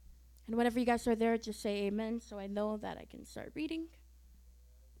And whenever you guys are there, just say amen so I know that I can start reading.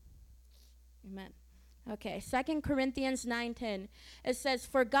 Amen. Okay, 2 Corinthians 9:10. It says,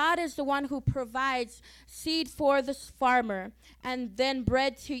 "For God is the one who provides seed for the farmer and then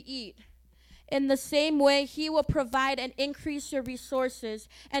bread to eat. In the same way, he will provide and increase your resources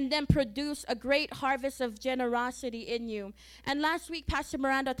and then produce a great harvest of generosity in you." And last week, Pastor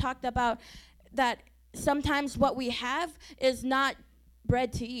Miranda talked about that sometimes what we have is not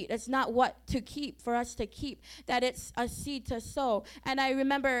bread to eat. It's not what to keep, for us to keep, that it's a seed to sow. And I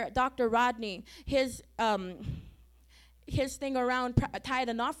remember Dr. Rodney, his thing around tithe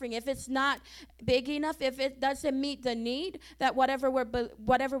and offering, if it's not big enough, if it doesn't meet the need, that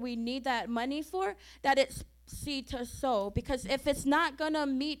whatever we need that money for, that it's seed to sow. Because if it's not going to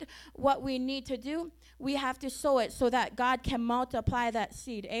meet what we need to do, we have to sow it so that God can multiply that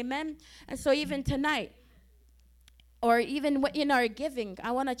seed. Amen? And so even tonight, or even in our giving,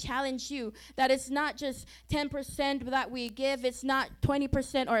 I want to challenge you that it's not just 10% that we give. It's not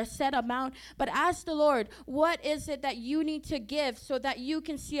 20% or a set amount. But ask the Lord, what is it that you need to give so that you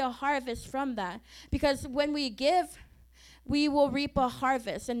can see a harvest from that? Because when we give, we will reap a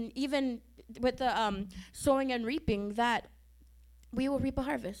harvest. And even with the sowing and reaping, that we will reap a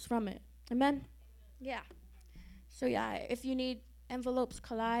harvest from it. Amen? Yeah. So yeah, if you need envelopes,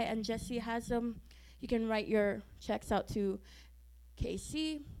 Kalai and Jesse has them. You can write your checks out to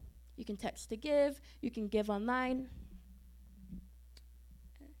KC. You can text to give. You can give online.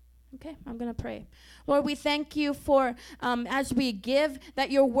 Okay, I'm going to pray. Lord, we thank you for, as we give,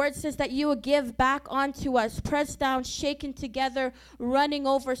 that your word says that you will give back onto us, pressed down, shaken together, running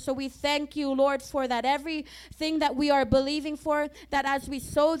over. So we thank you, Lord, for that. Everything that we are believing for, that as we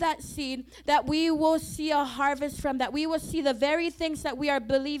sow that seed, that we will see a harvest from that. We will see the very things that we are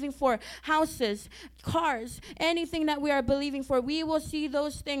believing for, houses, cars, anything that we are believing for. We will see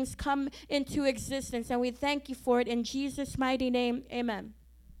those things come into existence. And we thank you for it. In Jesus' mighty name, amen.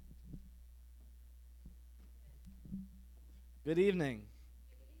 Good evening.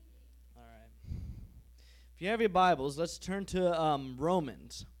 All right. If you have your Bibles, let's turn to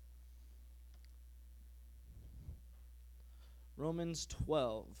Romans. Romans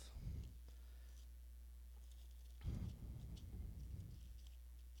 12.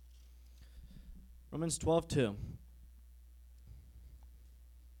 Romans 12:2.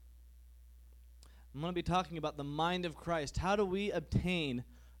 I'm going to be talking about the mind of Christ. How do we obtain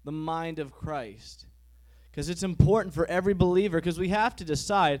the mind of Christ? Because it's important for every believer, because we have to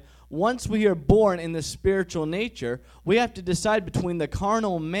decide, once we are born in the spiritual nature, we have to decide between the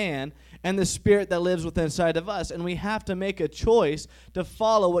carnal man and the spirit that lives within inside of us. And we have to make a choice to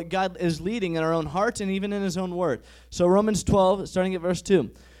follow what God is leading in our own hearts and even in his own word. So Romans 12, starting at verse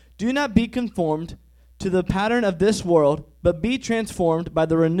 2. "Do not be conformed to the pattern of this world, but be transformed by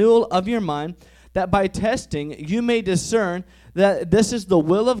the renewal of your mind, that by testing you may discern that this is the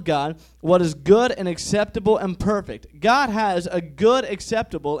will of God, what is good and acceptable and perfect." God has a good,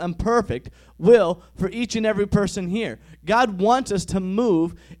 acceptable, and perfect will for each and every person here. God wants us to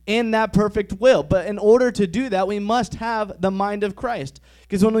move in that perfect will. But in order to do that, we must have the mind of Christ.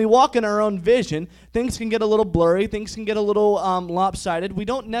 Because when we walk in our own vision, things can get a little blurry, things can get a little lopsided. We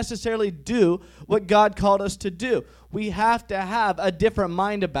don't necessarily do what God called us to do. We have to have a different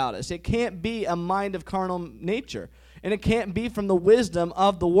mind about us. It can't be a mind of carnal nature. And it can't be from the wisdom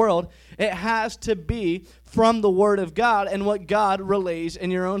of the world. It has to be from the Word of God and what God relays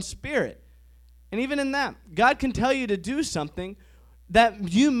in your own spirit. And even in that, God can tell you to do something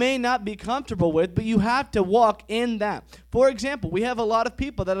that you may not be comfortable with, but you have to walk in that. For example, we have a lot of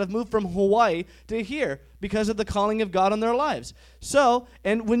people that have moved from Hawaii to here because of the calling of God on their lives. So,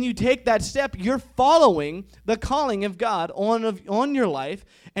 and when you take that step, you're following the calling of God on your life,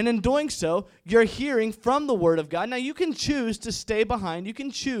 and in doing so, you're hearing from the Word of God. Now, you can choose to stay behind. You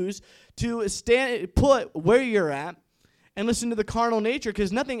can choose to put where you're at and listen to the carnal nature,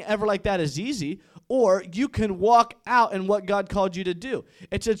 because nothing ever like that is easy. Or you can walk out in what God called you to do.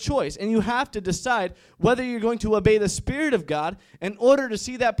 It's a choice, and you have to decide whether you're going to obey the Spirit of God in order to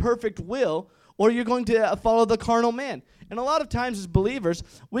see that perfect will, or you're going to follow the carnal man. And a lot of times as believers,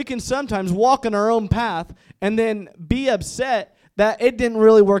 we can sometimes walk in our own path and then be upset that it didn't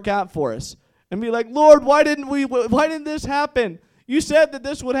really work out for us. And be like, "Lord, why didn't this happen? You said that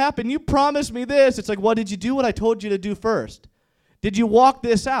this would happen. You promised me this." It's like, well, did you do what I told you to do first? Did you walk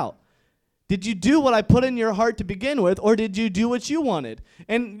this out? Did you do what I put in your heart to begin with, or did you do what you wanted?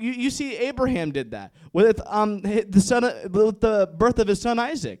 And you see Abraham did that with the birth of his son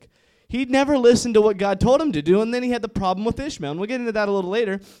Isaac. He never listened to what God told him to do, and then he had the problem with Ishmael. And we'll get into that a little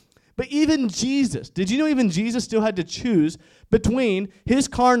later. But even Jesus, did you know even Jesus still had to choose between his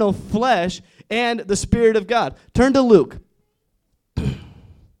carnal flesh and the Spirit of God? Turn to Luke.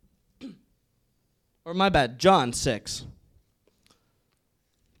 Or my bad, John 6.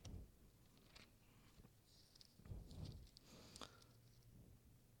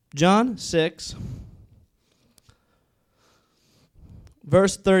 John 6,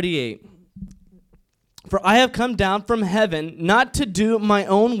 verse 38. For I have come down from heaven not to do my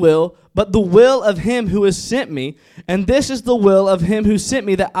own will, but the will of him who has sent me. And this is the will of him who sent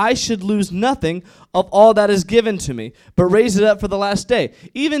me, that I should lose nothing of all that is given to me, but raise it up for the last day.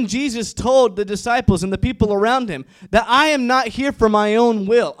 Even Jesus told the disciples and the people around him that I am not here for my own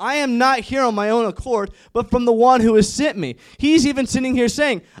will. I am not here on my own accord, but from the one who has sent me. He's even sitting here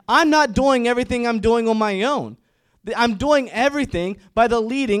saying, I'm not doing everything I'm doing on my own. I'm doing everything by the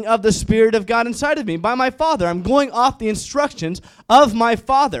leading of the Spirit of God inside of me, by my Father. I'm going off the instructions of my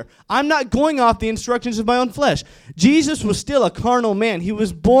Father. I'm not going off the instructions of my own flesh. Jesus was still a carnal man. He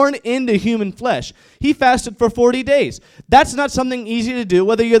was born into human flesh. He fasted for 40 days. That's not something easy to do,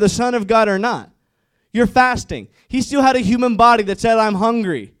 whether you're the Son of God or not. You're fasting. He still had a human body that said, I'm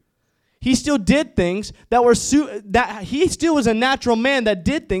hungry. He still did things that were he still was a natural man that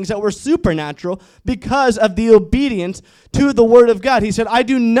did things that were supernatural because of the obedience to the word of God. He said, I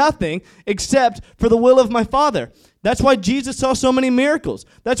do nothing except for the will of my Father. That's why Jesus saw so many miracles.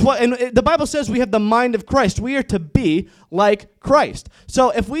 That's why, and the Bible says we have the mind of Christ. We are to be like Christ.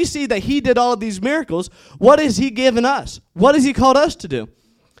 So if we see that he did all of these miracles, what has he given us? What has he called us to do?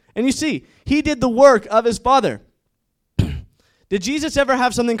 And you see, he did the work of his Father. Did Jesus ever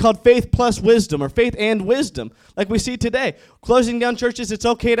have something called faith plus wisdom or faith and wisdom like we see today? Closing down churches, it's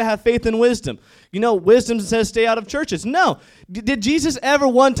okay to have faith and wisdom. You know, wisdom says stay out of churches. No. Did Jesus ever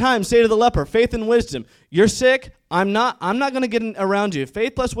one time say to the leper, faith and wisdom, you're sick, I'm not going to get around you.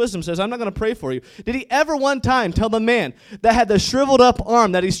 Faith plus wisdom says I'm not going to pray for you. Did he ever one time tell the man that had the shriveled up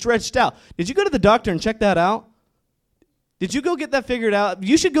arm that he stretched out, did you go to the doctor and check that out? Did you go get that figured out?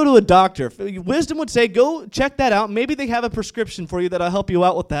 You should go to a doctor. Wisdom would say, go check that out. Maybe they have a prescription for you that'll help you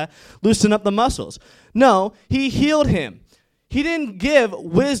out with that. Loosen up the muscles. No, he healed him. He didn't give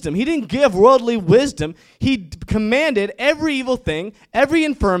wisdom. He didn't give worldly wisdom. He commanded every evil thing, every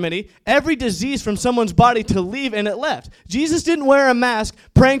infirmity, every disease from someone's body to leave, and it left. Jesus didn't wear a mask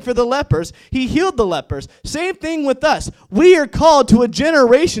praying for the lepers. He healed the lepers. Same thing with us. We are called to a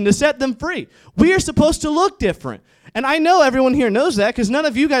generation to set them free. We are supposed to look different. And I know everyone here knows that because none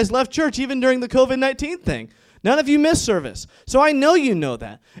of you guys left church even during the COVID-19 thing. None of you missed service. So I know you know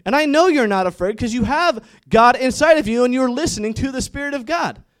that. And I know you're not afraid because you have God inside of you and you're listening to the Spirit of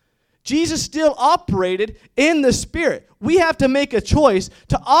God. Jesus still operated in the Spirit. We have to make a choice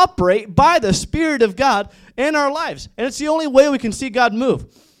to operate by the Spirit of God in our lives. And it's the only way we can see God move.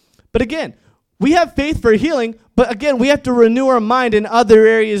 But again, we have faith for healing, but again, we have to renew our mind in other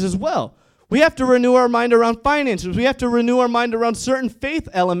areas as well. We have to renew our mind around finances. We have to renew our mind around certain faith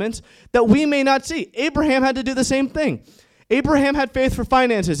elements that we may not see. Abraham had to do the same thing. Abraham had faith for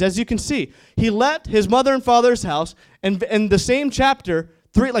finances. As you can see, he left his mother and father's house, and in the same chapter,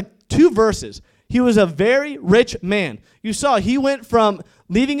 2 verses, he was a very rich man. You saw he went from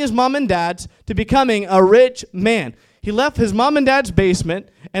leaving his mom and dad's to becoming a rich man. He left his mom and dad's basement,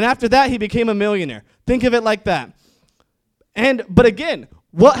 and after that, he became a millionaire. Think of it like that. But again,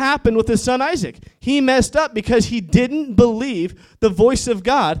 what happened with his son Isaac? He messed up because he didn't believe the voice of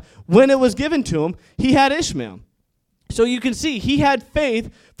God when it was given to him. He had Ishmael. So you can see he had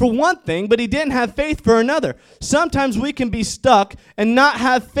faith for one thing, but he didn't have faith for another. Sometimes we can be stuck and not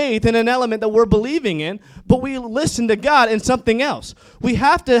have faith in an element that we're believing in, but we listen to God in something else. We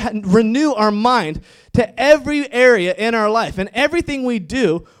have to renew our mind to every area in our life, and everything we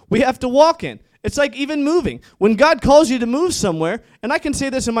do, we have to walk in. It's like even moving. When God calls you to move somewhere, and I can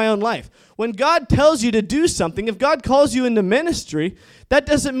say this in my own life, when God tells you to do something, if God calls you into ministry, that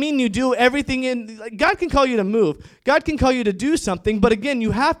doesn't mean you do everything God can call you to move. God can call you to do something, but again,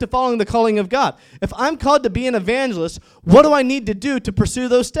 you have to follow the calling of God. If I'm called to be an evangelist, what do I need to do to pursue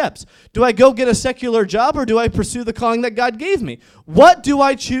those steps? Do I go get a secular job, or do I pursue the calling that God gave me? What do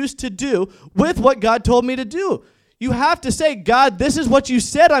I choose to do with what God told me to do? You have to say, God, this is what you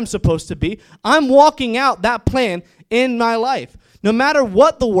said I'm supposed to be. I'm walking out that plan in my life. No matter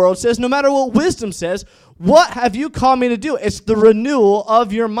what the world says, no matter what wisdom says, what have you called me to do? It's the renewal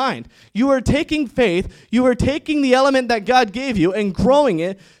of your mind. You are taking faith, you are taking the element that God gave you and growing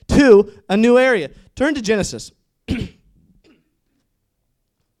it to a new area. Turn to Genesis.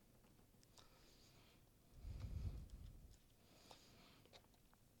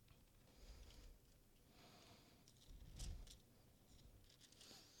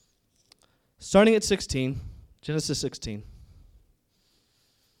 starting at 16, Genesis 16.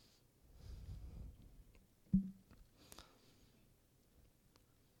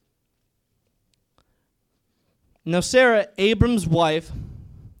 Now Sarah, Abram's wife,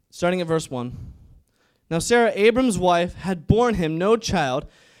 starting at verse 1. Now Sarah, Abram's wife, had borne him no child.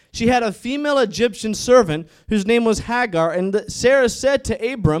 She had a female Egyptian servant whose name was Hagar, and Sarah said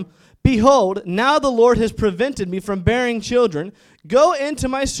to Abram, Behold, now the Lord has prevented me from bearing children. Go into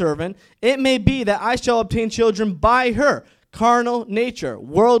my servant. It may be that I shall obtain children by her, carnal nature,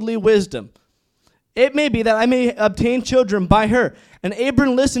 worldly wisdom. It may be that I may obtain children by her. And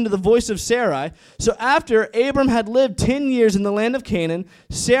Abram listened to the voice of Sarai. So after Abram had lived 10 years in the land of Canaan,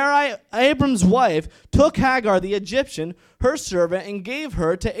 Sarai, Abram's wife, took Hagar the Egyptian, her servant, and gave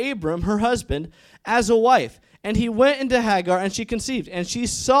her to Abram, her husband, as a wife. And he went into Hagar, and she conceived. And she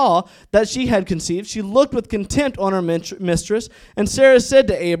saw that she had conceived. She looked with contempt on her mistress. And Sarah said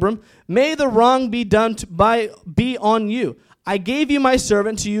to Abram, May the wrong be done be on you. I gave you my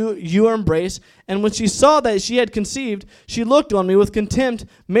servant to your embrace, and when she saw that she had conceived, she looked on me with contempt.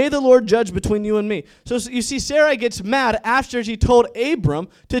 May the Lord judge between you and me. So you see, Sarah gets mad after she told Abram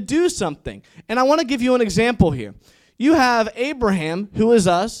to do something. And I want to give you an example here. You have Abraham, who is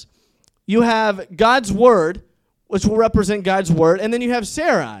us. You have God's word, which will represent God's word. And then you have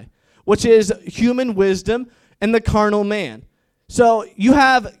Sarai, which is human wisdom and the carnal man. So you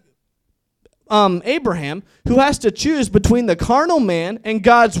have Abraham, who has to choose between the carnal man and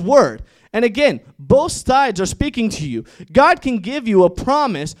God's word. And again, both sides are speaking to you. God can give you a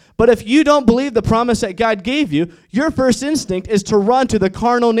promise, but if you don't believe the promise that God gave you, your first instinct is to run to the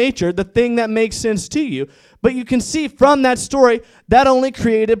carnal nature, the thing that makes sense to you. But you can see from that story, that only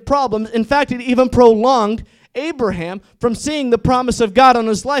created problems. In fact, it even prolonged Abraham from seeing the promise of God on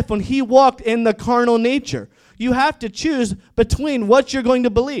his life when he walked in the carnal nature. You have to choose between what you're going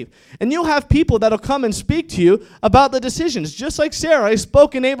to believe. And you'll have people that'll come and speak to you about the decisions. Just like Sarah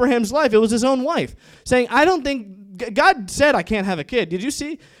spoke in Abraham's life. It was his own wife. Saying, I don't think, God said I can't have a kid. Did you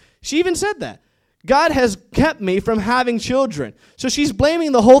see? She even said that. God has kept me from having children. So she's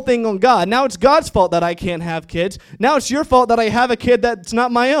blaming the whole thing on God. Now it's God's fault that I can't have kids. Now it's your fault that I have a kid that's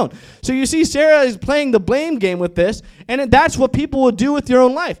not my own. So you see, Sarah is playing the blame game with this, and that's what people will do with your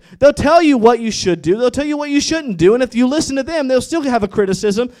own life. They'll tell you what you should do. They'll tell you what you shouldn't do, and if you listen to them, they'll still have a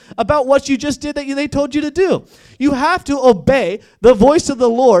criticism about what you just did that they told you to do. You have to obey the voice of the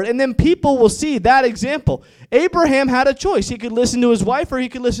Lord, and then people will see that example. Abraham had a choice. He could listen to his wife or he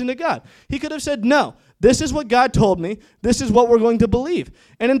could listen to God. He could have said, no, this is what God told me. This is what we're going to believe.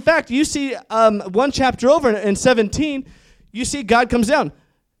 And in fact, you see one chapter over in 17, you see God comes down.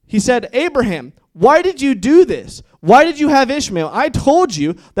 He said, Abraham, why did you do this? Why did you have Ishmael? I told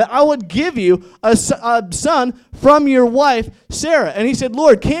you that I would give you a son from your wife, Sarah. And he said,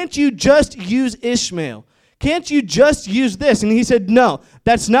 Lord, can't you just use Ishmael? Can't you just use this? And he said, no,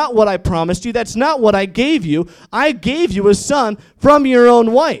 that's not what I promised you. That's not what I gave you. I gave you a son from your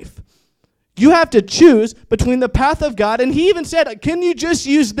own wife. You have to choose between the path of God. And he even said, can you just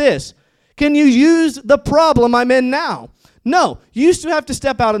use this? Can you use the problem I'm in now? No, you still have to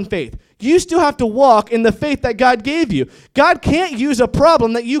step out in faith. You still have to walk in the faith that God gave you. God can't use a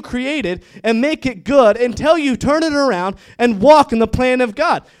problem that you created and make it good until you turn it around and walk in the plan of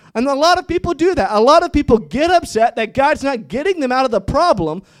God. And a lot of people do that. A lot of people get upset that God's not getting them out of the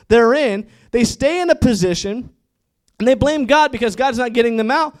problem they're in. They stay in a position, and they blame God because God's not getting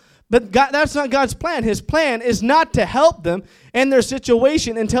them out. But God, that's not God's plan. His plan is not to help them in their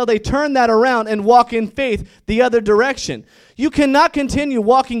situation until they turn that around and walk in faith the other direction. You cannot continue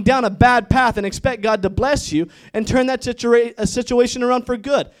walking down a bad path and expect God to bless you and turn that situation around for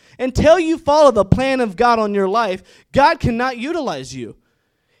good. Until you follow the plan of God on your life, God cannot utilize you.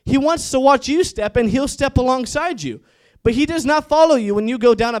 He wants to watch you step, and he'll step alongside you. But he does not follow you when you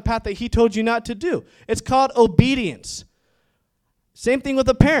go down a path that he told you not to do. It's called obedience. Same thing with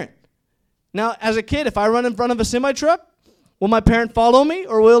a parent. Now, as a kid, if I run in front of a semi-truck, will my parent follow me,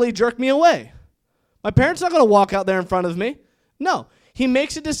 or will he jerk me away? My parent's not going to walk out there in front of me. No. He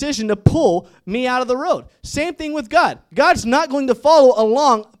makes a decision to pull me out of the road. Same thing with God. God's not going to follow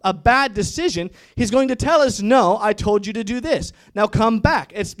along a bad decision. He's going to tell us, no, I told you to do this. Now come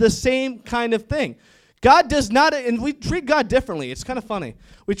back. It's the same kind of thing. God does not, and we treat God differently. It's kind of funny.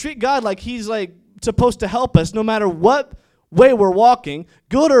 We treat God like he's like supposed to help us no matter what way we're walking,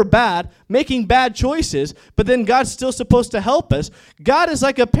 good or bad, making bad choices, but then God's still supposed to help us. God is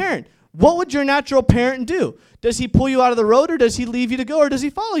like a parent. What would your natural parent do? Does he pull you out of the road, or does he leave you to go, or does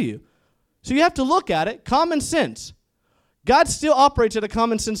he follow you? So you have to look at it, common sense. God still operates at a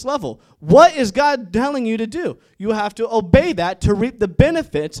common sense level. What is God telling you to do? You have to obey that to reap the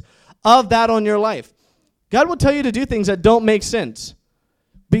benefits of that on your life. God will tell you to do things that don't make sense,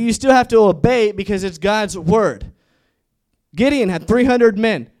 but you still have to obey because it's God's word. Gideon had 300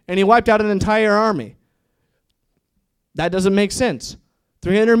 men, and he wiped out an entire army. That doesn't make sense.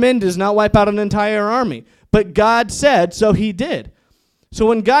 300 men does not wipe out an entire army, but God said, so he did. So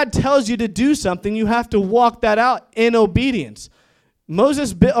when God tells you to do something, you have to walk that out in obedience.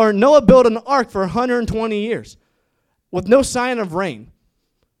 Noah built an ark for 120 years with no sign of rain.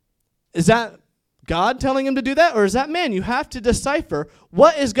 Is that God telling him to do that, or is that man? You have to decipher,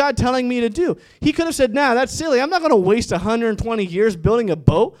 what is God telling me to do? He could have said, nah, that's silly. I'm not going to waste 120 years building a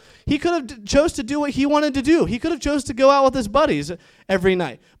boat. He could have chose to do what he wanted to do. He could have chose to go out with his buddies every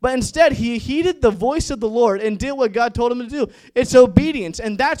night. But instead, he heeded the voice of the Lord and did what God told him to do. It's obedience,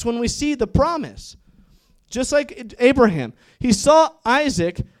 and that's when we see the promise. Just like Abraham, he saw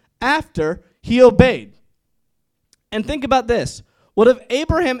Isaac after he obeyed. And think about this. What if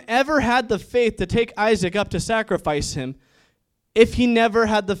Abraham ever had the faith to take Isaac up to sacrifice him if he never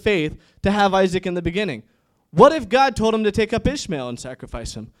had the faith to have Isaac in the beginning? What if God told him to take up Ishmael and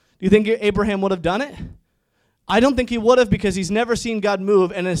sacrifice him? Do you think Abraham would have done it? I don't think he would have, because he's never seen God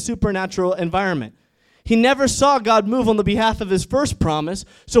move in a supernatural environment. He never saw God move on the behalf of his first promise,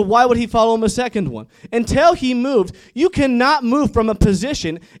 so why would he follow him a second one? Until he moved, you cannot move from a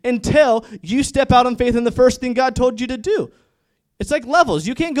position until you step out in faith in the first thing God told you to do. It's like levels.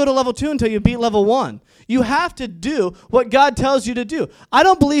 You can't go to level 2 until you beat level 1. You have to do what God tells you to do. I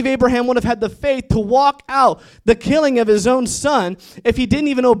don't believe Abraham would have had the faith to walk out the killing of his own son if he didn't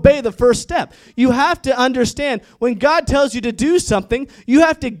even obey the first step. You have to understand, when God tells you to do something, you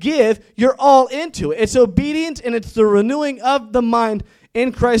have to give your all into it. It's obedience, and it's the renewing of the mind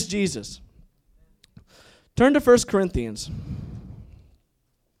in Christ Jesus. Turn to 1 Corinthians.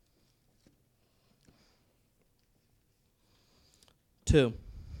 Two.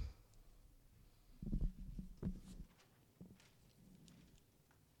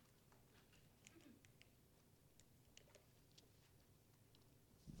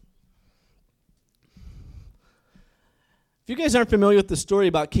 If you guys aren't familiar with the story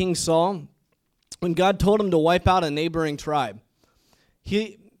about King Saul, when God told him to wipe out a neighboring tribe,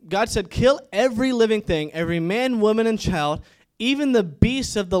 God said, kill every living thing, every man, woman, and child, even the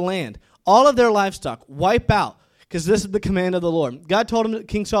beasts of the land, all of their livestock, wipe out. Because this is the command of the Lord. God told him,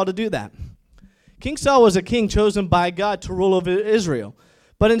 King Saul, to do that. King Saul was a king chosen by God to rule over Israel.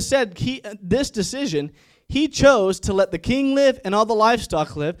 But instead, this decision, he chose to let the king live and all the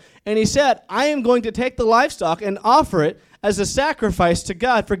livestock live. And he said, I am going to take the livestock and offer it as a sacrifice to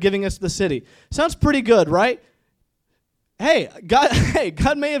God for giving us the city. Sounds pretty good, right?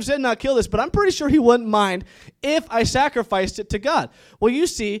 God may have said not kill this, but I'm pretty sure he wouldn't mind if I sacrificed it to God. Well, you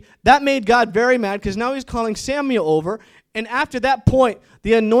see, that made God very mad, because now he's calling Samuel over, and after that point,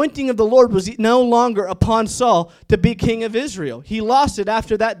 the anointing of the Lord was no longer upon Saul to be king of Israel. He lost it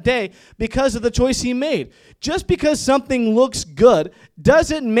after that day because of the choice he made. Just because something looks good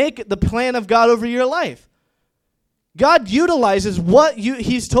doesn't make it the plan of God over your life. God utilizes what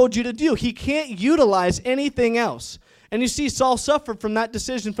he's told you to do. He can't utilize anything else. And you see, Saul suffered from that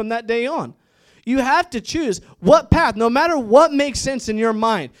decision from that day on. You have to choose what path, no matter what makes sense in your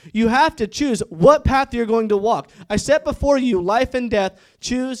mind, you have to choose what path you're going to walk. I set before you life and death.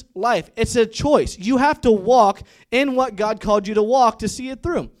 Choose life. It's a choice. You have to walk in what God called you to walk to see it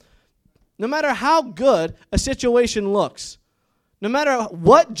through. No matter how good a situation looks, no matter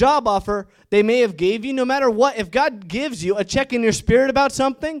what job offer they may have gave you, no matter what, if God gives you a check in your spirit about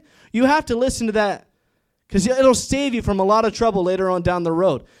something, you have to listen to that. Because it'll save you from a lot of trouble later on down the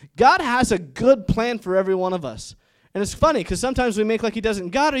road. God has a good plan for every one of us. And it's funny, because sometimes we make like he doesn't.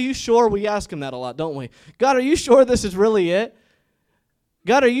 God, are you sure? We ask him that a lot, don't we? God, are you sure this is really it?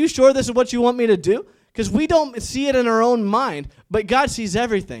 God, are you sure this is what you want me to do? Because we don't see it in our own mind, but God sees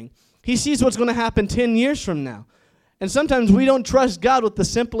everything. He sees what's going to happen 10 years from now. And sometimes we don't trust God with the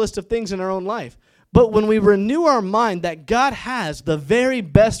simplest of things in our own life. But when we renew our mind that God has the very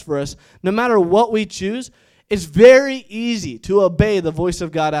best for us, no matter what we choose, it's very easy to obey the voice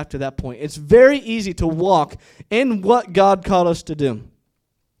of God after that point. It's very easy to walk in what God called us to do.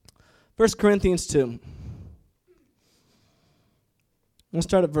 1 Corinthians 2. We'll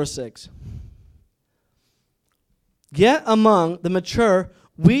start at verse 6. Yet among the mature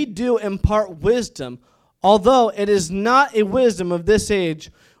we do impart wisdom, although it is not a wisdom of this age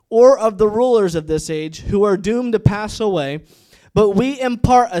or of the rulers of this age, who are doomed to pass away, but we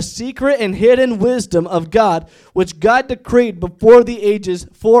impart a secret and hidden wisdom of God, which God decreed before the ages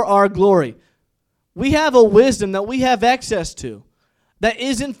for our glory. We have a wisdom that we have access to. that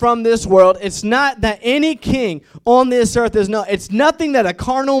isn't from this world. It's not that any king on this earth is known. It's nothing that a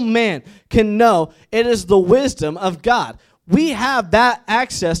carnal man can know. It is the wisdom of God. We have that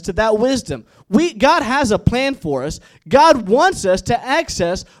access to that wisdom. God has a plan for us. God wants us to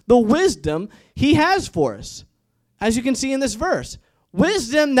access the wisdom he has for us. As you can see in this verse,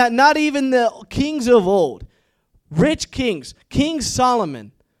 wisdom that not even the kings of old, rich kings, King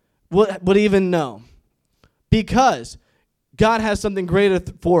Solomon would even know. Because God has something greater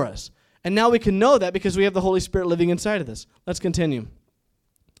for us. And now we can know that because we have the Holy Spirit living inside of us. Let's continue.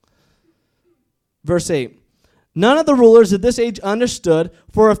 Verse 8. None of the rulers of this age understood,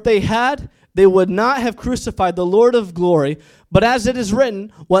 for if they had, they would not have crucified the Lord of glory. But as it is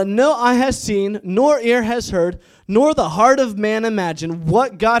written, what no eye has seen, nor ear has heard, nor the heart of man imagined,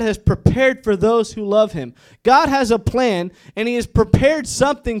 what God has prepared for those who love him. God has a plan, and he has prepared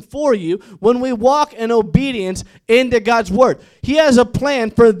something for you when we walk in obedience into God's word. He has a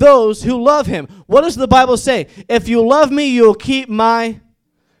plan for those who love him. What does the Bible say? If you love me, you will keep my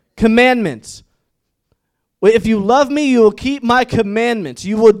commandments. If you love me, you will keep my commandments.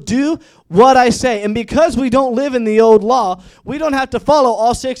 You will do what I say. And because we don't live in the old law, we don't have to follow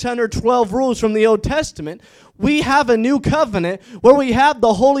all 612 rules from the Old Testament. We have a new covenant where we have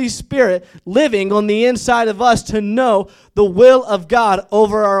the Holy Spirit living on the inside of us to know the will of God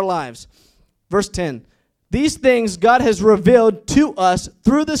over our lives. Verse 10. These things God has revealed to us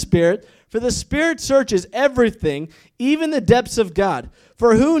through the Spirit, for the Spirit searches everything, even the depths of God.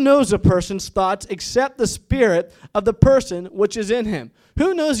 For who knows a person's thoughts except the spirit of the person which is in him?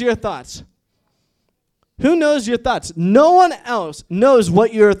 Who knows your thoughts? Who knows your thoughts? No one else knows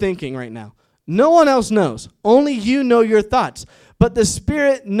what you're thinking right now. No one else knows. Only you know your thoughts. But the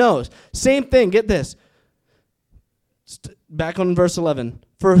Spirit knows. Same thing. Get this. Back on verse 11.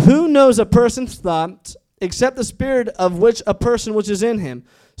 For who knows a person's thoughts except the spirit of which a person which is in him?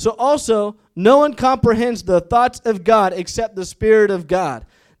 So also, no one comprehends the thoughts of God except the Spirit of God.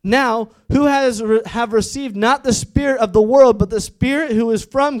 Now, who have received not the spirit of the world, but the Spirit who is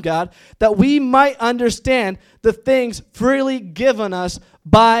from God, that we might understand the things freely given us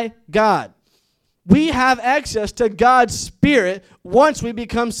by God. We have access to God's Spirit once we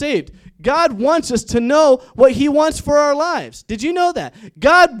become saved. God wants us to know what he wants for our lives. Did you know that?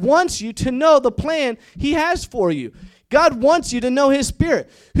 God wants you to know the plan he has for you. God wants you to know his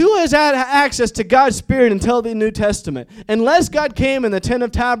Spirit. Who has had access to God's Spirit until the New Testament? Unless God came in the tent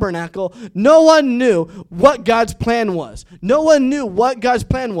of tabernacle, no one knew what God's plan was. No one knew what God's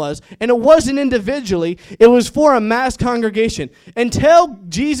plan was, and it wasn't individually. It was for a mass congregation. Until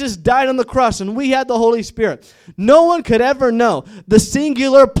Jesus died on the cross and we had the Holy Spirit, no one could ever know the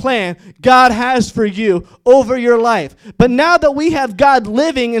singular plan God has for you over your life. But now that we have God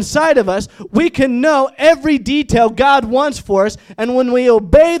living inside of us, we can know every detail God wants for us, and when we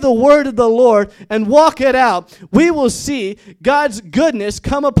obey the word of the Lord and walk it out, we will see God's goodness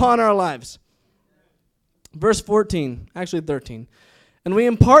come upon our lives. Verse 14, actually 13. And we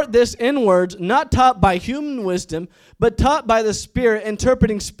impart this in words not taught by human wisdom, but taught by the Spirit,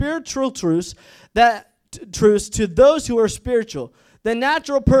 interpreting spiritual truths to those who are spiritual. The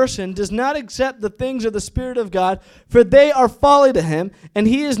natural person does not accept the things of the Spirit of God, for they are folly to him, and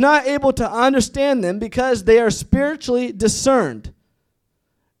he is not able to understand them because they are spiritually discerned.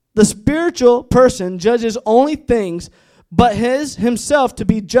 The spiritual person judges only things, but himself to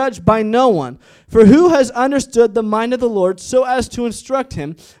be judged by no one. For who has understood the mind of the Lord so as to instruct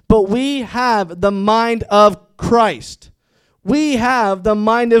him? But we have the mind of Christ. We have the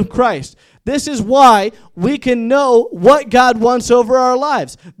mind of Christ. This is why we can know what God wants over our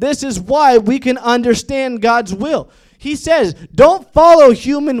lives. This is why we can understand God's will. He says, don't follow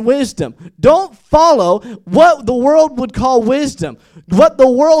human wisdom. Don't follow what the world would call wisdom. What the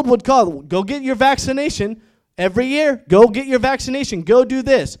world would call, go get your vaccination every year. Go get your vaccination. Go do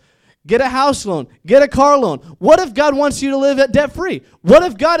this. Get a house loan. Get a car loan. What if God wants you to live debt-free? What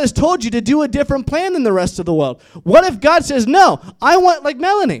if God has told you to do a different plan than the rest of the world? What if God says, no, I want like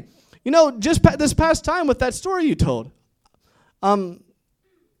Melanie? You know, just this past time with that story you told.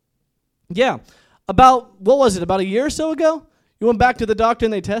 About, what was it, about a year or so ago? You went back to the doctor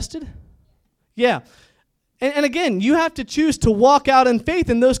and they tested? Yeah. And again, you have to choose to walk out in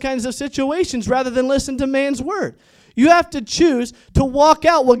faith in those kinds of situations rather than listen to man's word. You have to choose to walk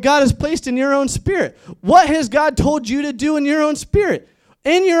out what God has placed in your own spirit. What has God told you to do in your own spirit?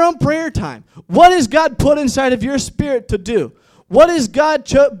 In your own prayer time. What has God put inside of your spirit to do? What has God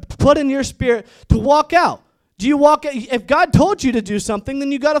put in your spirit to walk out? Do you walk, if God told you to do something,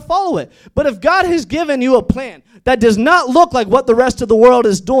 then you got to follow it. But if God has given you a plan that does not look like what the rest of the world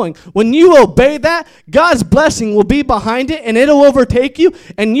is doing, when you obey that, God's blessing will be behind it, and it'll overtake you,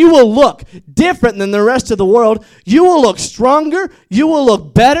 and you will look different than the rest of the world. You will look stronger. You will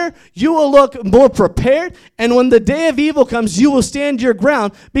look better. You will look more prepared. And when the day of evil comes, you will stand your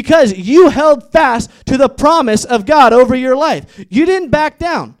ground because you held fast to the promise of God over your life. You didn't back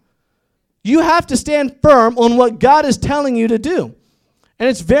down. You have to stand firm on what God is telling you to do. And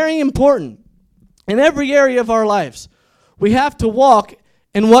it's very important. In every area of our lives, we have to walk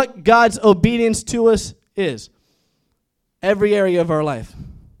in what God's obedience to us is. Every area of our life.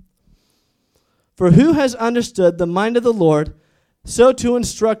 For who has understood the mind of the Lord, so to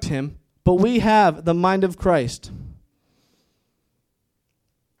instruct him, but we have the mind of Christ.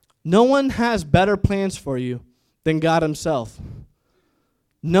 No one has better plans for you than God himself.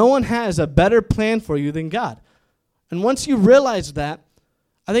 No one has a better plan for you than God. And once you realize that,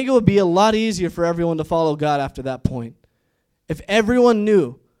 I think it would be a lot easier for everyone to follow God after that point. If everyone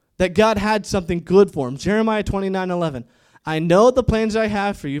knew that God had something good for them. Jeremiah 29:11. I know the plans I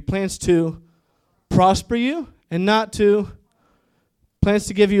have for you, plans to prosper you and not to, plans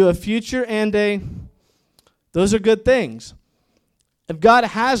to give you a future and those are good things. If God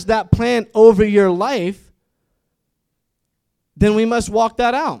has that plan over your life, then we must walk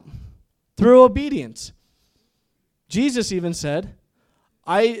that out through obedience. Jesus even said,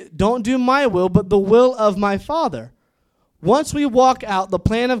 I don't do my will, but the will of my Father. Once we walk out the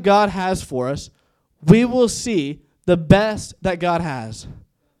plan of God has for us, we will see the best that God has.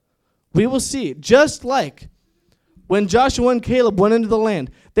 We will see, just like when Joshua and Caleb went into the land,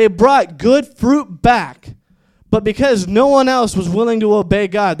 they brought good fruit back, but because no one else was willing to obey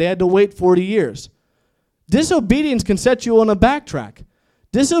God, they had to wait 40 years. Disobedience can set you on a backtrack.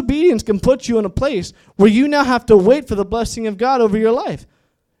 Disobedience can put you in a place where you now have to wait for the blessing of God over your life.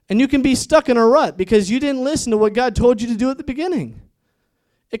 And you can be stuck in a rut because you didn't listen to what God told you to do at the beginning.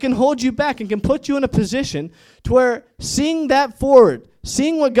 It can hold you back and can put you in a position to where seeing that forward,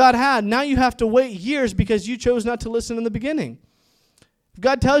 seeing what God had, now you have to wait years because you chose not to listen in the beginning. If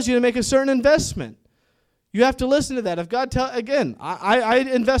God tells you to make a certain investment, you have to listen to that. If God I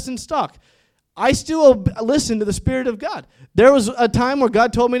invest in stock. I still listen to the Spirit of God. There was a time where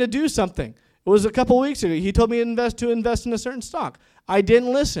God told me to do something. It was a couple weeks ago. He told me to invest in a certain stock. I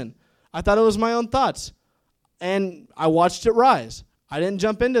didn't listen. I thought it was my own thoughts. And I watched it rise. I didn't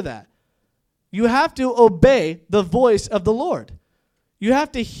jump into that. You have to obey the voice of the Lord. You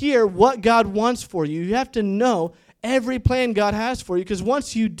have to hear what God wants for you. You have to know every plan God has for you, because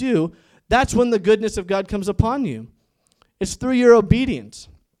once you do, that's when the goodness of God comes upon you. It's through your obedience.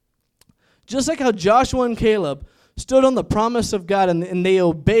 Just like how Joshua and Caleb stood on the promise of God and they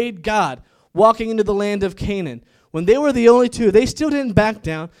obeyed God, walking into the land of Canaan. When they were the only two, they still didn't back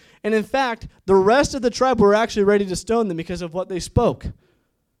down. And in fact, the rest of the tribe were actually ready to stone them because of what they spoke.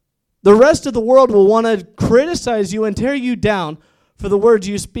 The rest of the world will want to criticize you and tear you down for the words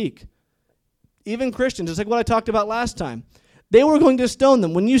you speak. Even Christians, just like what I talked about last time. They were going to stone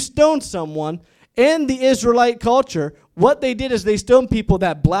them. When you stone someone in the Israelite culture, what they did is they stoned people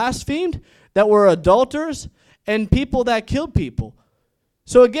that blasphemed, that were adulterers, and people that killed people.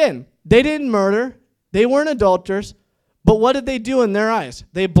 So again, they didn't murder. They weren't adulterers. But what did they do in their eyes?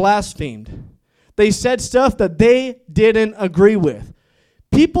 They blasphemed. They said stuff that they didn't agree with.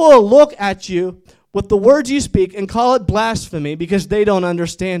 People will look at you with the words you speak and call it blasphemy because they don't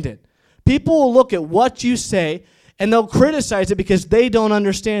understand it. People will look at what you say and they'll criticize it because they don't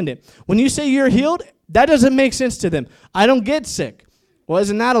understand it. When you say you're healed, that doesn't make sense to them. I don't get sick. Well,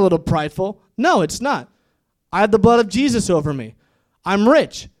 isn't that a little prideful? No, it's not. I have the blood of Jesus over me. I'm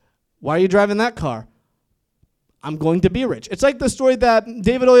rich. Why are you driving that car? I'm going to be rich. It's like the story that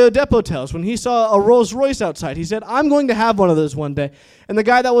David Oyedepo tells when he saw a Rolls Royce outside. He said, I'm going to have one of those one day. And the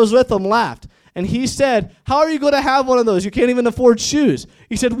guy that was with him laughed. And he said, how are you going to have one of those? You can't even afford shoes.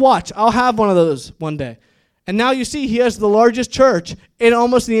 He said, watch, I'll have one of those one day. And now you see he has the largest church in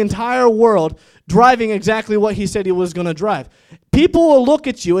almost the entire world driving exactly what he said he was going to drive. People will look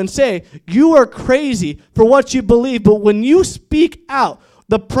at you and say, you are crazy for what you believe. But when you speak out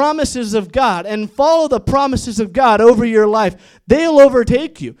the promises of God and follow the promises of God over your life, they'll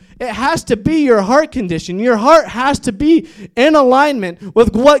overtake you. It has to be your heart condition. Your heart has to be in alignment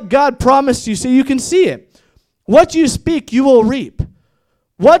with what God promised you so you can see it. What you speak, you will reap.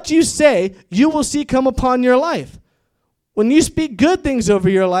 What you say, you will see come upon your life. When you speak good things over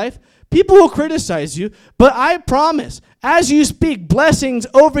your life, people will criticize you, but I promise, As you speak blessings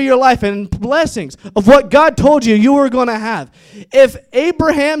over your life and blessings of what God told you you were going to have. If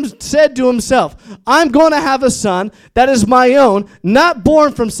Abraham said to himself, I'm going to have a son that is my own, not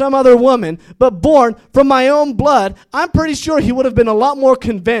born from some other woman, but born from my own blood, I'm pretty sure he would have been a lot more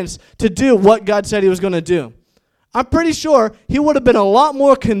convinced to do what God said he was going to do. I'm pretty sure he would have been a lot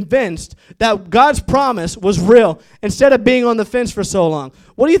more convinced that God's promise was real instead of being on the fence for so long.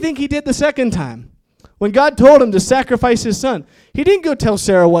 What do you think he did the second time? When God told him to sacrifice his son, he didn't go tell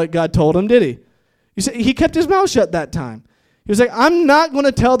Sarah what God told him, did he? He kept his mouth shut that time. He was like, I'm not going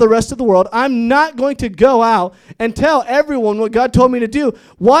to tell the rest of the world. I'm not going to go out and tell everyone what God told me to do.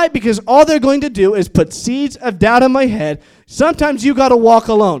 Why? Because all they're going to do is put seeds of doubt in my head. Sometimes you got to walk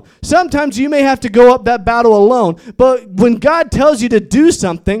alone. Sometimes you may have to go up that battle alone. But when God tells you to do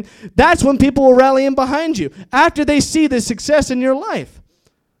something, that's when people will rally in behind you after they see the success in your life.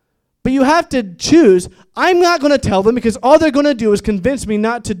 But you have to choose, I'm not going to tell them because all they're going to do is convince me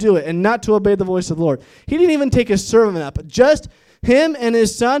not to do it and not to obey the voice of the Lord. He didn't even take his servant up. Just him and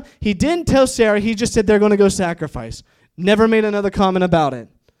his son. He didn't tell Sarah. He just said they're going to go sacrifice. Never made another comment about it.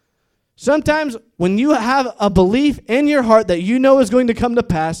 Sometimes when you have a belief in your heart that you know is going to come to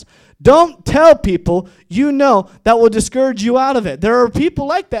pass, don't tell people you know that will discourage you out of it. There are people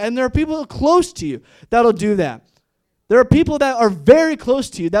like that, and there are people close to you that'll do that. There are people that are very close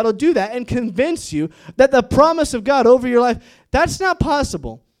to you that'll do that and convince you that the promise of God over your life, that's not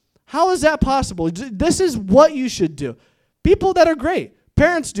possible. How is that possible? This is what you should do. People that are great,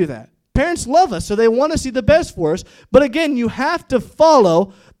 parents do that. Parents love us, so they want to see the best for us. But again, you have to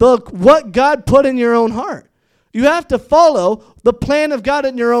follow what God put in your own heart. You have to follow the plan of God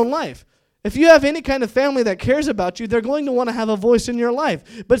in your own life. If you have any kind of family that cares about you, they're going to want to have a voice in your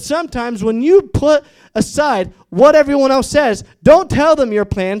life. But sometimes when you put aside what everyone else says, don't tell them your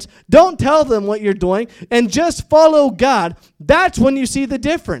plans, don't tell them what you're doing, and just follow God, that's when you see the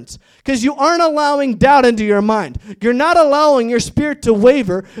difference. Because you aren't allowing doubt into your mind. You're not allowing your spirit to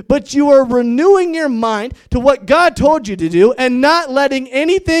waver, but you are renewing your mind to what God told you to do and not letting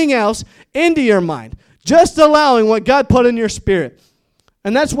anything else into your mind. Just allowing what God put in your spirit.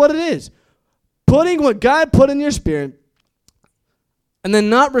 And that's what it is. Putting what God put in your spirit and then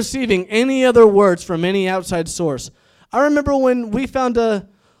not receiving any other words from any outside source. I remember when we found a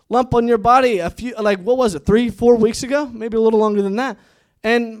lump on your body 3-4 weeks ago? Maybe a little longer than that.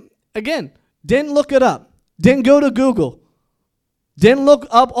 And again, didn't look it up. Didn't go to Google. Didn't look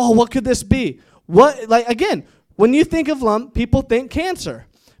up, what could this be? Again, when you think of lump, people think cancer.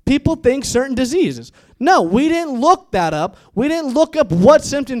 People think certain diseases. No, we didn't look that up. We didn't look up what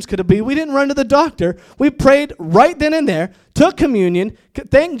symptoms could it be. We didn't run to the doctor. We prayed right then and there, took communion,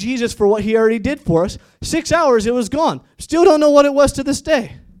 thanked Jesus for what he already did for us. 6 hours, it was gone. Still don't know what it was to this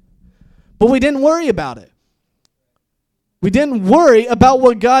day. But we didn't worry about it. We didn't worry about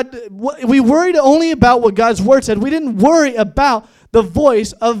we worried only about what God's word said. We didn't worry about the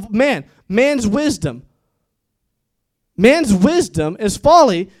voice of man, man's wisdom. Man's wisdom is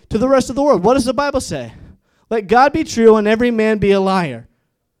folly to the rest of the world. What does the Bible say? Let God be true and every man be a liar.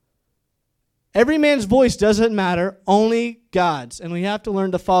 Every man's voice doesn't matter, only God's. And we have to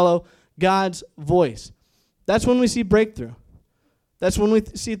learn to follow God's voice. That's when we see breakthrough. That's when we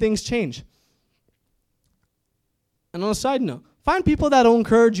see things change. And on a side note, find people that will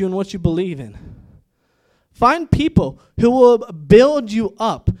encourage you in what you believe in. Find people who will build you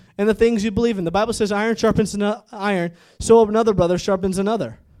up in the things you believe in. The Bible says iron sharpens iron, so another brother sharpens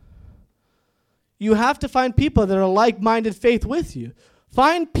another. You have to find people that are like-minded faith with you.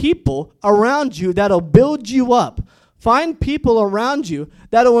 Find people around you that will build you up. Find people around you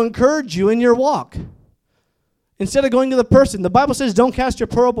that will encourage you in your walk. Instead of going to the person, the Bible says don't cast your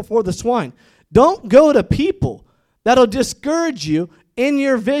pearl before the swine. Don't go to people that will discourage you in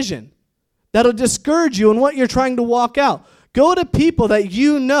your vision. That'll discourage you in what you're trying to walk out. Go to people that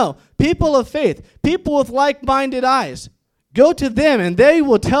you know, people of faith, people with like-minded eyes. Go to them and they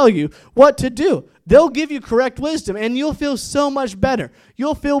will tell you what to do. They'll give you correct wisdom and you'll feel so much better.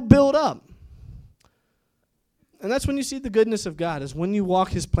 You'll feel built up. And that's when you see the goodness of God, is when you walk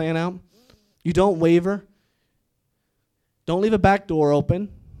his plan out. You don't waver. Don't leave a back door open.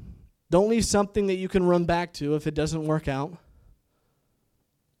 Don't leave something that you can run back to if it doesn't work out.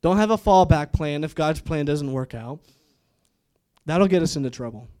 Don't have a fallback plan if God's plan doesn't work out. That'll get us into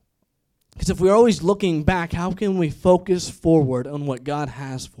trouble. Because if we're always looking back, how can we focus forward on what God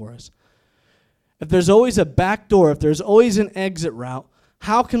has for us? If there's always a back door, if there's always an exit route,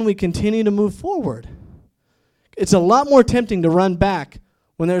 how can we continue to move forward? It's a lot more tempting to run back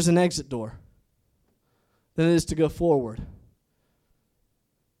when there's an exit door than it is to go forward.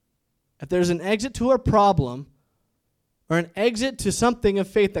 If there's an exit to a problem, or an exit to something of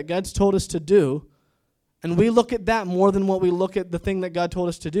faith that God's told us to do, and we look at that more than what we look at the thing that God told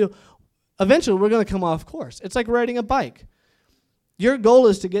us to do, eventually we're going to come off course. It's like riding a bike. Your goal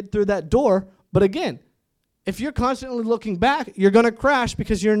is to get through that door, but again, if you're constantly looking back, you're going to crash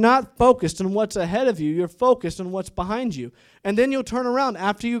because you're not focused on what's ahead of you. You're focused on what's behind you. And then you'll turn around.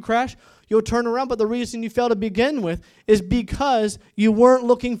 After you crash, you'll turn around, but the reason you fail to begin with is because you weren't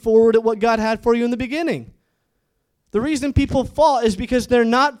looking forward at what God had for you in the beginning. The reason people fall is because they're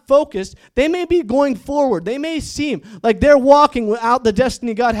not focused. They may be going forward. They may seem like they're walking without the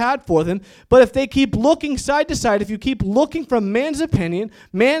destiny God had for them. But if they keep looking side to side, if you keep looking from man's opinion,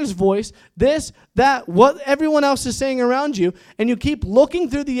 man's voice, this, that, what everyone else is saying around you, and you keep looking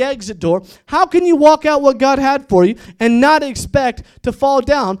through the exit door, how can you walk out what God had for you and not expect to fall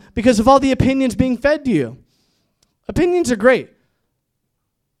down because of all the opinions being fed to you? Opinions are great.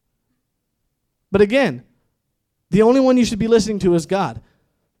 But again, the only one you should be listening to is God.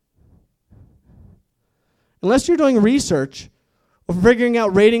 Unless you're doing research or figuring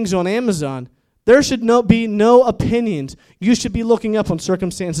out ratings on Amazon, there should be no opinions you should be looking up on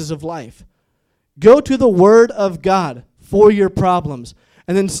circumstances of life. Go to the Word of God for your problems,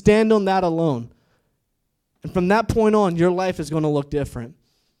 and then stand on that alone. And from that point on, your life is going to look different.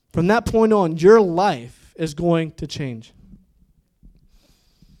 From that point on, your life is going to change.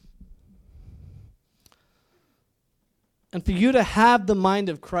 And for you to have the mind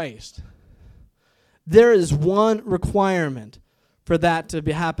of Christ, there is one requirement for that to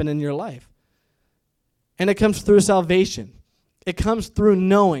happen in your life. And it comes through salvation. It comes through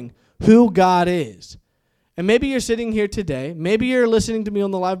knowing who God is. And maybe you're sitting here today, maybe you're listening to me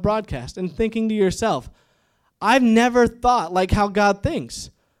on the live broadcast and thinking to yourself, I've never thought like how God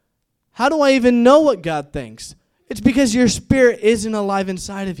thinks. How do I even know what God thinks? It's because your spirit isn't alive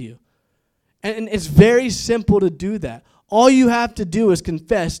inside of you. And it's very simple to do that. All you have to do is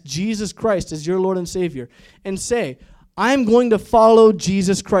confess Jesus Christ as your Lord and Savior and say, I'm going to follow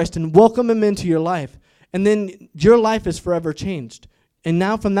Jesus Christ and welcome him into your life. And then your life is forever changed. And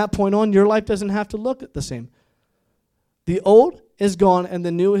now from that point on, your life doesn't have to look the same. The old is gone and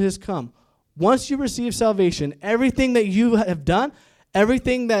the new has come. Once you receive salvation, everything that you have done,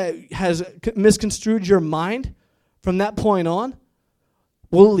 everything that has misconstrued your mind from that point on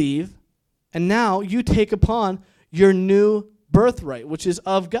will leave. And now you take upon your new birthright, which is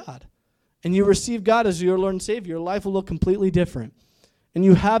of God. And you receive God as your Lord and Savior. Your life will look completely different. And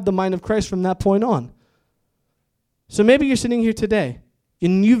you have the mind of Christ from that point on. So maybe you're sitting here today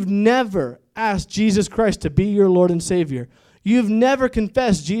and you've never asked Jesus Christ to be your Lord and Savior. You've never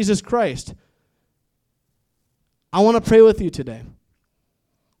confessed Jesus Christ. I want to pray with you today.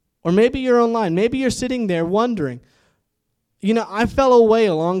 Or maybe you're online. Maybe you're sitting there wondering, I fell away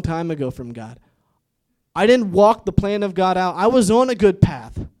a long time ago from God. I didn't walk the plan of God out. I was on a good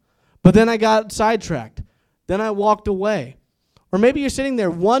path, but then I got sidetracked. Then I walked away. Or maybe you're sitting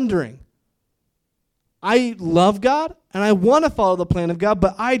there wondering, I love God and I want to follow the plan of God,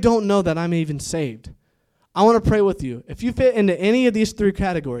 but I don't know that I'm even saved. I want to pray with you. If you fit into any of these three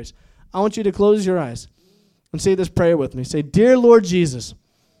categories, I want you to close your eyes and say this prayer with me. Say, Dear Lord Jesus,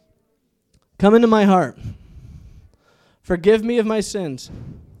 come into my heart. Forgive me of my sins.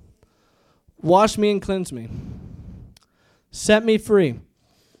 Wash me and cleanse me. Set me free.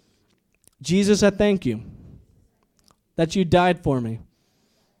 Jesus, I thank you that you died for me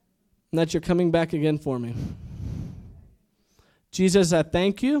and that you're coming back again for me. Jesus, I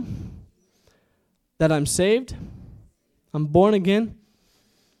thank you that I'm saved, I'm born again,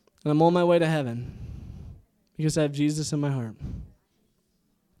 and I'm on my way to heaven because I have Jesus in my heart.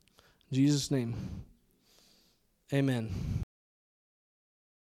 In Jesus' name, amen.